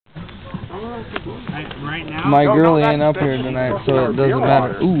Right now? My girl ain't up here tonight, so it doesn't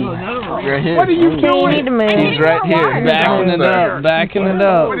matter. Ooh, right here. What are you doing? You need to move. He's right here, backing it up, backing it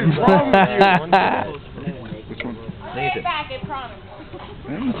up. What is wrong with Which one?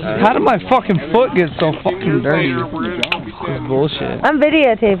 How did my fucking foot get so fucking dirty? This is bullshit. I'm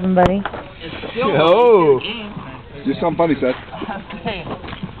videotaping, buddy. Oh. Do something funny, Seth.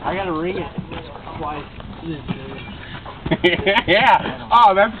 I gotta ring it twice. Yeah.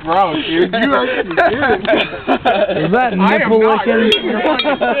 Oh, that's gross, dude. You are Is that nipple licking? Dude,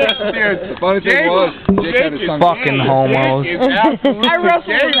 The funny thing was, Jake had his tongue. Fucking homos. Jake is absolutely I wrestled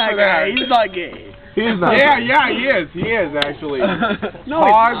gay with that for guy. that. He's not gay. He's not. Yeah, he is. He is actually. No, he's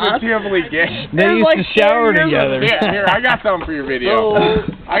not. Positively gay. They used to shower together. Here, I got something for your video.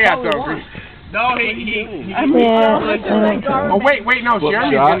 I got something for you. No, he Yeah. Oh, wait, no,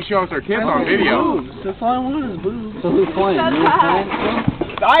 Jeremy's gonna show us our kids on video. That's all I want is boobs. So who's playing?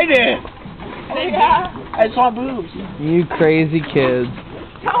 I did. I saw boobs. You crazy kids.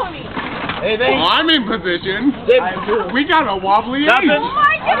 Hey, thanks. I'm in position. We got a wobbly Nothing. ace. Oh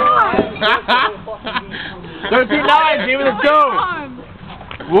my God. 39, give it a go.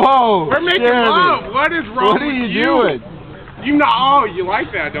 Whoa. We're making Jeremy. love. What is wrong What are with you you? doing? You know, oh, you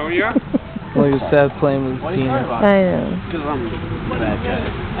like that, don't you? Look at Seth playing with his penis. I know. Because I'm a bad guy.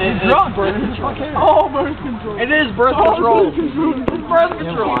 And drunk. Birth control. Oh, birth control. It is birth control. Birth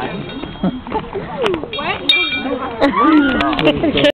control. What?